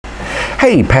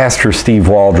Hey, Pastor Steve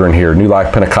Waldron here, New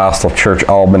Life Pentecostal Church,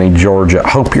 Albany, Georgia.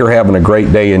 Hope you're having a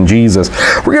great day in Jesus.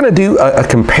 We're going to do a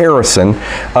comparison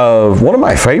of one of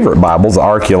my favorite Bibles, the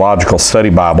Archaeological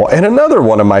Study Bible, and another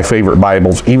one of my favorite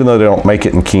Bibles, even though they don't make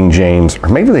it in King James, or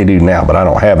maybe they do now, but I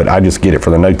don't have it. I just get it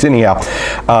for the notes anyhow.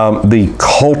 The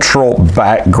Cultural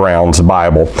Backgrounds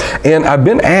Bible. And I've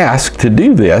been asked to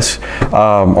do this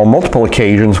on multiple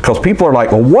occasions because people are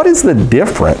like, well, what is the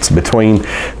difference between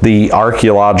the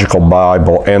Archaeological Bible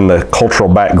and the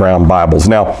Cultural Background Bibles?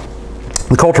 Now,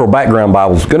 the Cultural Background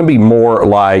Bible is going to be more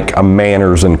like a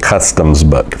manners and customs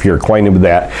book, if you're acquainted with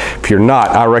that. If you're not,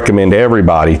 I recommend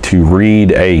everybody to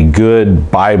read a good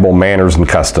Bible manners and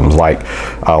customs, like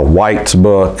White's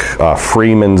book,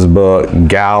 Freeman's book,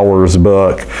 Gower's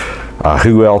book.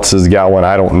 Who else has got one?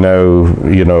 I don't know.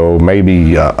 You know,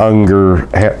 maybe Unger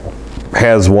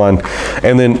has one.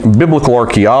 And then Biblical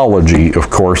Archaeology, of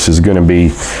course, is going to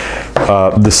be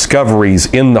discoveries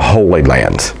in the Holy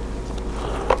Land.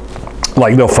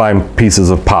 Like they'll find pieces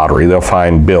of pottery, they'll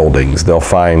find buildings, they'll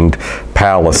find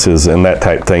palaces and that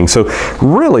type of thing. So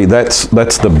really that's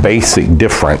the basic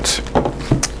difference.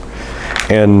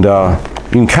 And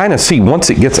you can kind of see once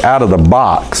it gets out of the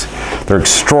box, they're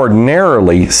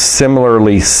extraordinarily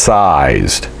similarly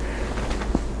sized.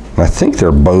 I think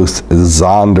they're both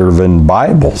Zondervan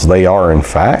Bibles. They are, in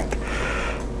fact.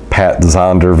 Pat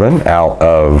Zondervan out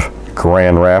of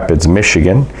Grand Rapids,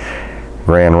 Michigan.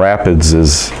 Grand Rapids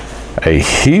is a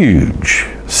huge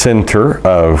center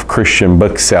of Christian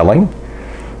book selling.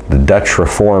 The Dutch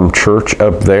Reformed Church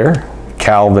up there,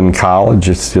 Calvin College,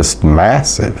 it's just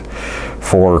massive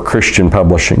for Christian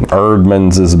publishing.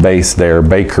 Erdman's is based there,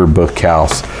 Baker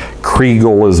Bookhouse,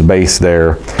 Kriegel is based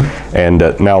there, and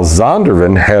now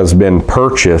Zondervan has been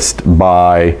purchased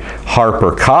by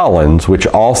HarperCollins, which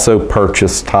also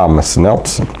purchased Thomas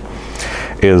Nelson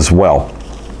as well.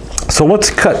 So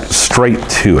let's cut straight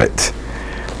to it.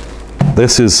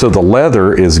 This is, so the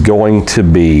leather is going to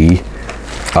be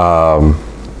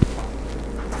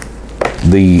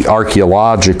the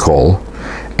Archaeological,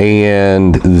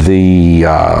 and the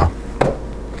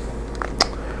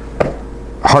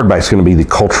hardback is going to be the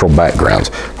Cultural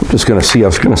Backgrounds. I'm just going to see, I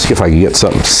was going to see if I can get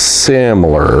something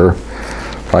similar,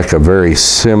 like a very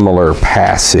similar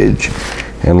passage,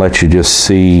 and let you just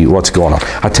see what's going on.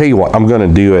 I tell you what, I'm going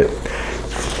to do it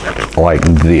like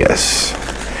this.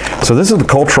 So this is the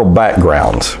Cultural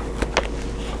Backgrounds.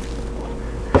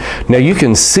 Now you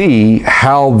can see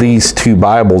how these two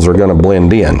Bibles are going to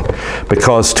blend in,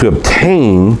 because to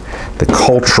obtain the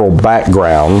cultural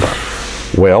background,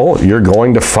 well, you're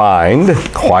going to find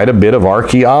quite a bit of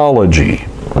archaeology.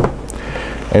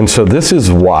 And so this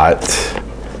is what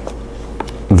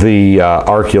the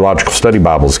Archaeological Study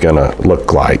Bible is going to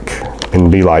look like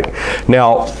and be like.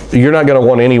 Now, you're not going to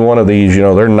want any one of these, you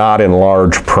know, they're not in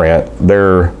large print.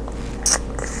 They're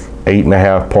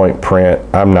 8.5 point print.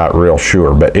 I'm not real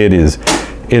sure, but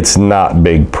it's not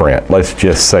big print. Let's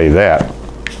just say that.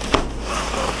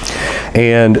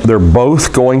 And they're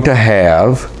both going to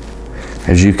have,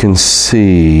 as you can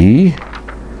see,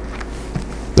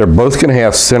 they're both going to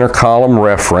have center column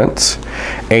reference,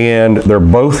 and they're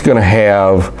both going to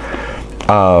have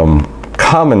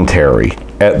commentary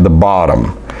at the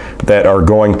bottom that are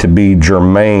going to be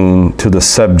germane to the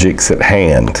subjects at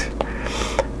hand.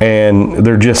 And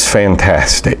they're just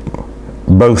fantastic.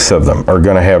 Both of them are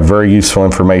going to have very useful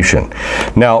information.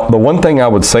 Now, the one thing I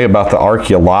would say about the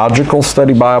Archaeological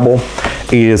Study Bible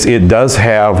is it does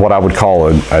have what I would call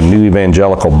a new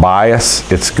evangelical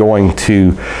bias. It's going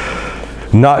to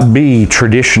not be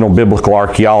traditional biblical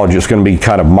archaeology. It's going to be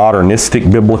kind of modernistic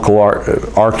biblical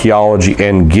archaeology,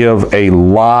 and give a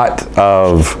lot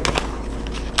of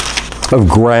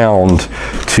ground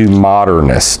to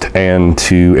modernist and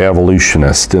to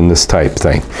evolutionist and this type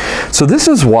thing. So this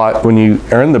is what, when you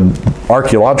are in the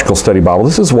Archaeological Study Bible,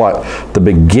 this is what the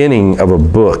beginning of a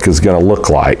book is going to look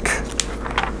like.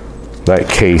 That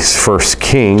case, 1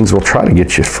 Kings. We'll try to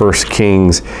get you 1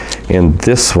 Kings in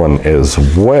this one as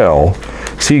well,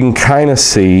 so you can kind of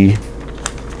see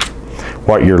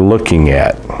what you're looking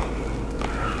at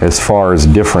as far as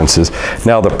differences.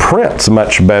 Now the print's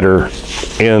much better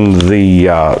in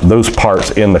the those parts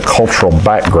in the Cultural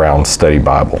Background Study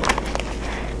Bible.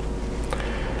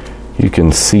 You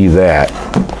can see that.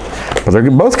 But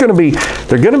they're both going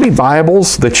to be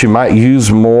Bibles that you might use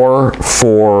more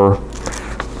for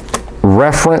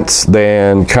reference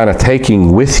than kind of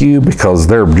taking with you, because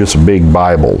they're just big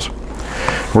Bibles.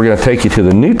 We're going to take you to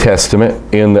the New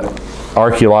Testament in the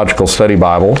Archaeological Study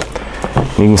Bible.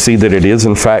 You can see that it is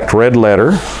in fact red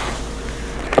letter,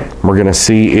 We're going to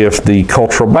see if the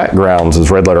cultural backgrounds is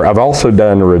red letter. I've also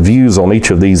done reviews on each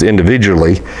of these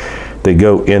individually. They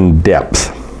go in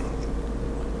depth.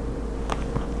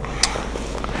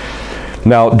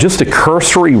 Now, just a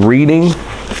cursory reading,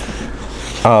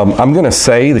 I'm going to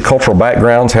say the cultural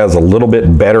backgrounds has a little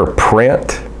bit better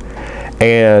print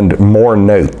and more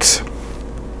notes.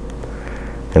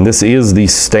 And this is the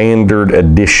standard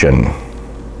edition.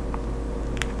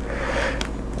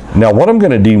 Now, what I'm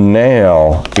going to do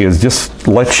now is just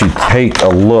let you take a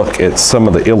look at some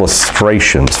of the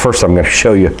illustrations. First, I'm going to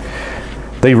show you.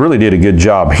 They really did a good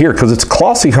job here because it's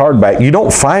glossy hardback. You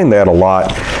don't find that a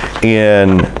lot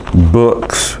in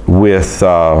books with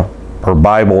or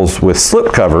Bibles with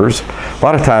slip covers. A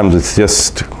lot of times it's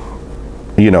just,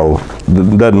 you know,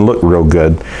 doesn't look real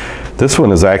good. This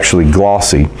one is actually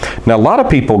glossy. Now, a lot of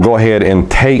people go ahead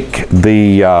and take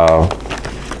the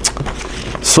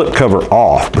slip cover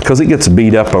off because it gets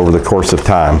beat up over the course of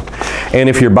time. And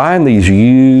if you're buying these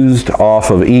used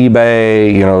off of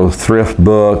eBay, you know, thrift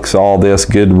books, all this,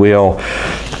 Goodwill,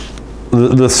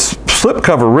 the slip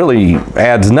cover really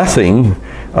adds nothing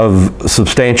of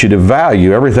substantive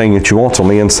value, everything that you want on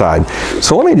the inside.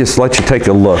 So let me just let you take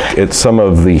a look at some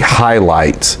of the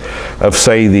highlights of,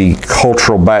 say, the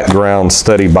Cultural Background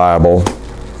Study Bible.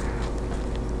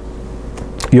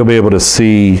 You'll be able to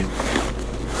see,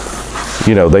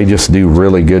 you know, they just do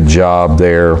really good job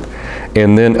there.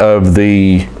 And then of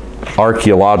the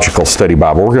Archaeological Study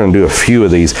Bible, we're going to do a few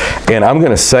of these. And I'm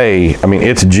going to say, I mean,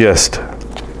 it's just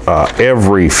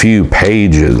every few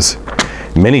pages,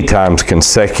 many times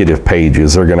consecutive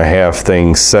pages, are going to have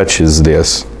things such as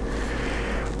this.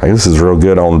 Like, this is real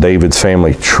good on David's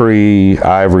family tree,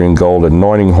 ivory and gold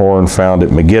anointing horn found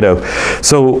at Megiddo.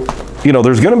 So, you know,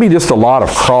 there's going to be just a lot of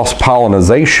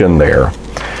cross-pollination there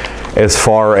as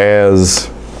far as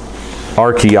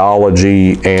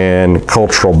archaeology and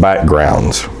cultural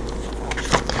backgrounds.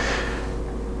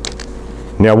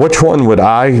 Now, which one would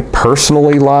I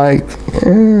personally like?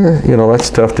 You know, that's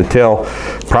tough to tell.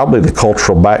 Probably the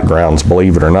cultural backgrounds,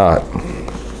 believe it or not.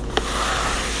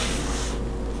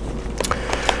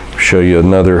 Show you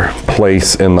another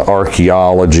place in the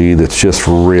archaeology that's just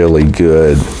really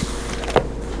good.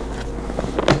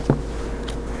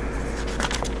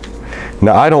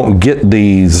 Now, I don't get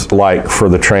these like for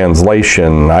the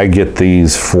translation. I get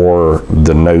these for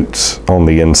the notes on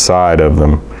the inside of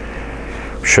them.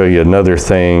 Show you another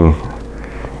thing,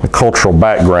 the cultural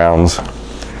backgrounds,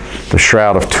 the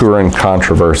Shroud of Turin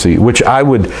controversy, which I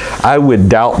would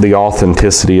doubt the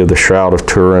authenticity of the Shroud of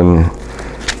Turin.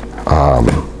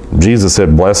 Jesus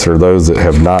said, "Blessed are those that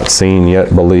have not seen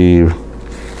yet believe."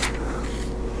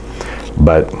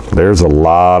 But there's a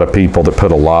lot of people that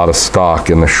put a lot of stock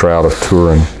in the Shroud of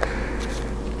Turin.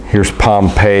 Here's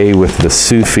Pompeii with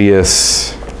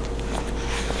Vesuvius.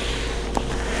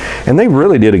 And they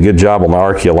really did a good job on the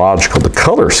archaeological. The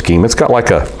color scheme, it's got like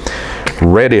a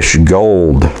reddish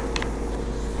gold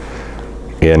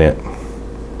in it.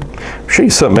 I'll show you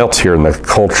something else here in the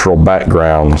cultural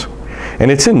backgrounds.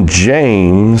 And it's in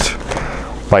James,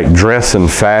 like dress and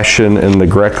fashion in the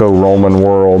Greco-Roman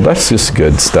world. That's just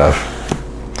good stuff.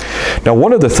 Now,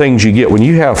 one of the things you get when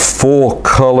you have full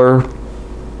color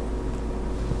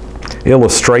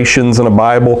illustrations in a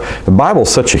Bible, the Bible is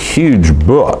such a huge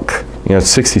book, you know,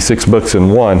 66 books in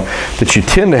one, that you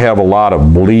tend to have a lot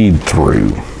of bleed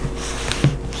through.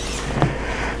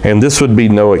 And this would be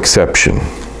no exception.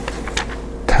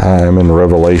 Time and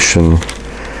Revelation,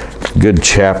 good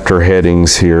chapter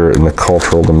headings here in the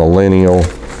cultural, the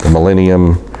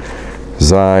millennium,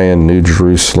 Zion, New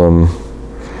Jerusalem.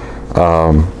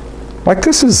 Like,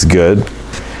 this is good.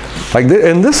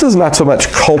 And this is not so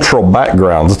much cultural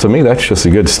backgrounds. To me, that's just a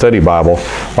good study Bible.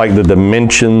 Like the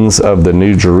dimensions of the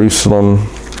New Jerusalem.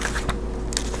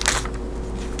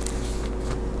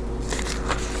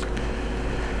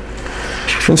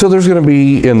 And so there's going to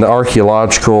be in the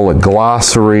archaeological a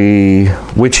glossary,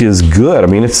 which is good. I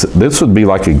mean, this would be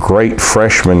like a great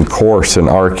freshman course in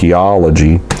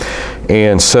archaeology.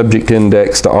 And subject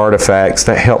index to artifacts,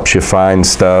 that helps you find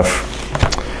stuff.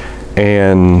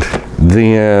 And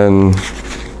then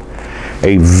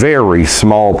a very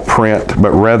small print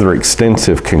but rather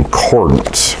extensive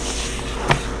concordance.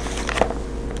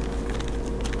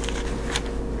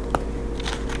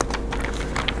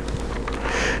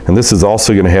 And this is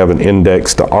also going to have an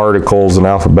index to articles in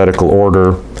alphabetical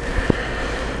order.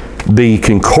 The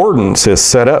concordance is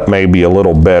set up maybe a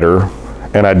little better,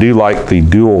 and I do like the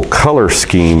dual color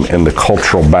scheme in the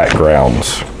cultural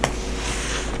backgrounds.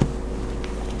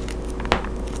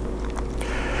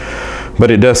 But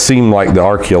it does seem like the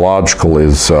archaeological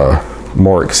is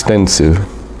more extensive.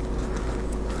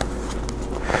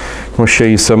 I'll show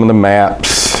you some of the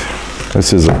maps.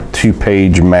 This is a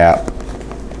 2-page map.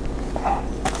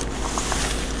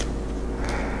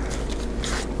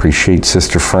 Appreciate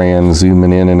Sister Fran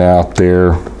zooming in and out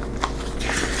there.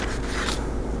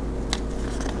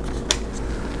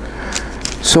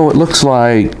 So it looks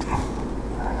like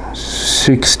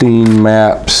 16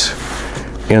 maps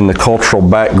in the cultural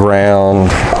background.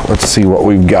 Let's see what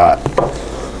we've got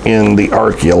in the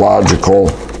archaeological.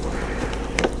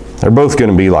 They're both going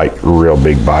to be like real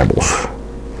big Bibles.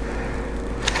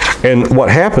 And what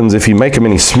happens if you make them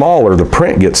any smaller, the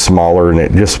print gets smaller and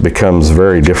it just becomes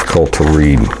very difficult to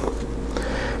read.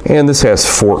 And this has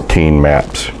 14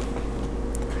 maps.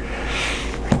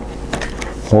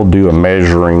 We'll do a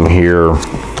measuring here.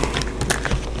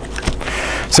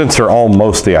 Since they're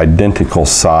almost the identical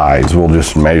size, we'll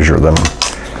just measure them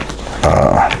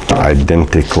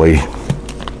identically.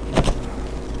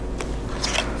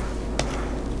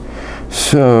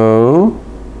 So,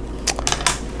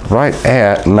 right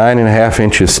at 9.5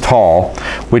 inches tall,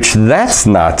 which that's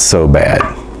not so bad.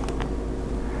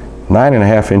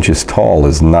 9.5 inches tall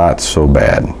is not so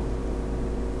bad.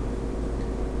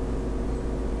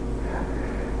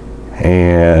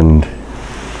 And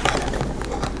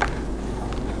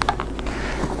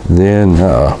then,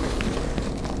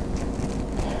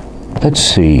 let's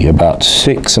see, about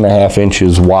 6.5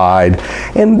 inches wide.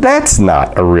 And that's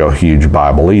not a real huge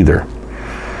Bible either.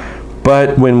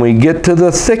 But when we get to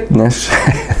the thickness,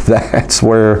 that's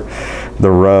where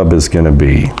the rub is going to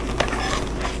be.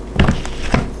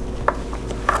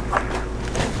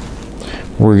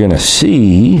 We're going to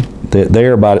see that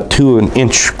they're about 2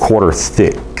 1/4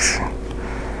 thick.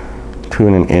 2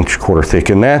 1/4 thick,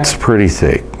 and that's pretty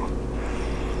thick.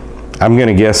 I'm going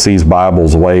to guess these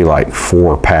Bibles weigh like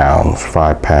 4 pounds,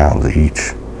 5 pounds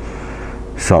each,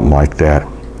 something like that.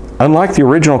 Unlike the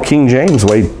original King James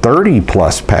weighed 30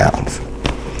 plus pounds.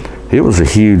 It was a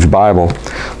huge Bible.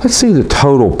 Let's see the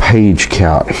total page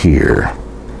count here.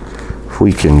 If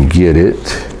we can get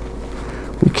it.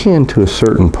 We can to a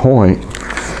certain point.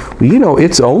 Well, you know,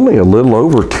 it's only a little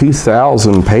over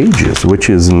 2,000 pages, which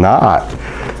is not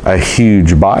a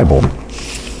huge Bible.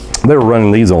 They were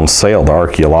running these on sale to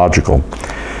Archaeological.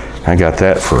 I got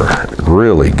that for a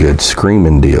really good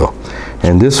screaming deal.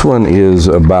 And this one is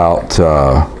about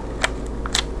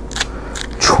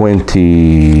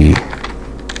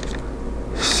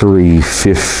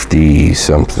 2350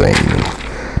 something,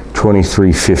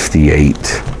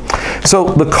 2358. So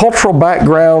the Cultural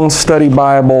Background Study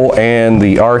Bible and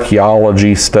the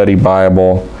Archaeology Study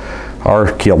Bible,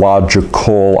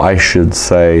 Archaeological I should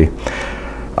say,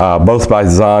 both by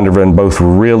Zondervan, both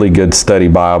really good study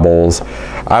Bibles.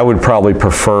 I would probably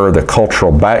prefer the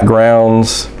Cultural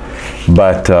Backgrounds,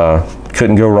 but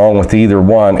couldn't go wrong with either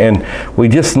one. And we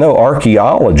just know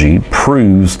archaeology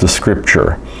proves the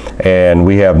scripture, and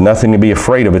we have nothing to be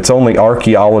afraid of. It's only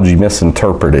archaeology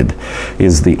misinterpreted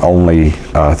is the only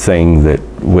thing that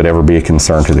would ever be a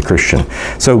concern to the Christian.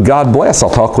 So God bless. I'll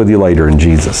talk with you later in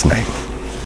Jesus' name.